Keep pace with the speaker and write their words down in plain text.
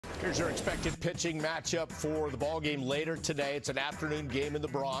Here's your expected pitching matchup for the ball game later today. It's an afternoon game in the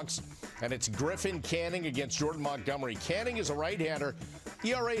Bronx, and it's Griffin Canning against Jordan Montgomery. Canning is a right-hander.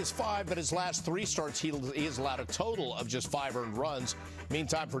 ERA is 5, but his last 3 starts, he has allowed a total of just 5 earned runs.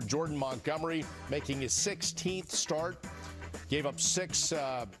 Meantime, for Jordan Montgomery, making his 16th start, gave up six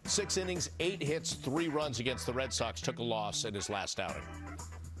innings, 8 hits, 3 runs against the Red Sox, took a loss in his last outing.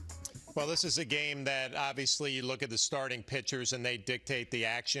 Well, this is a game that obviously you look at the starting pitchers and they dictate the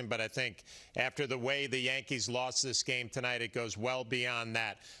action, but I think after the way the Yankees lost this game tonight, it goes well beyond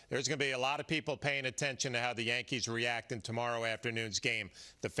that. There's going to be a lot of people paying attention to how the Yankees react in tomorrow afternoon's game.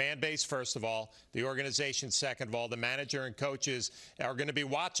 The fan base, first of all, the organization, second of all, the manager and coaches are going to be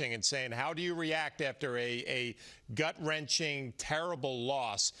watching and saying, how do you react after a gut-wrenching, terrible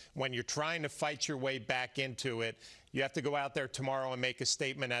loss when you're trying to fight your way back into it? You have to go out there tomorrow and make a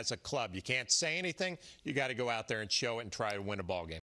statement as a club. You can't say anything. You got to go out there and show it and try to win a ball game.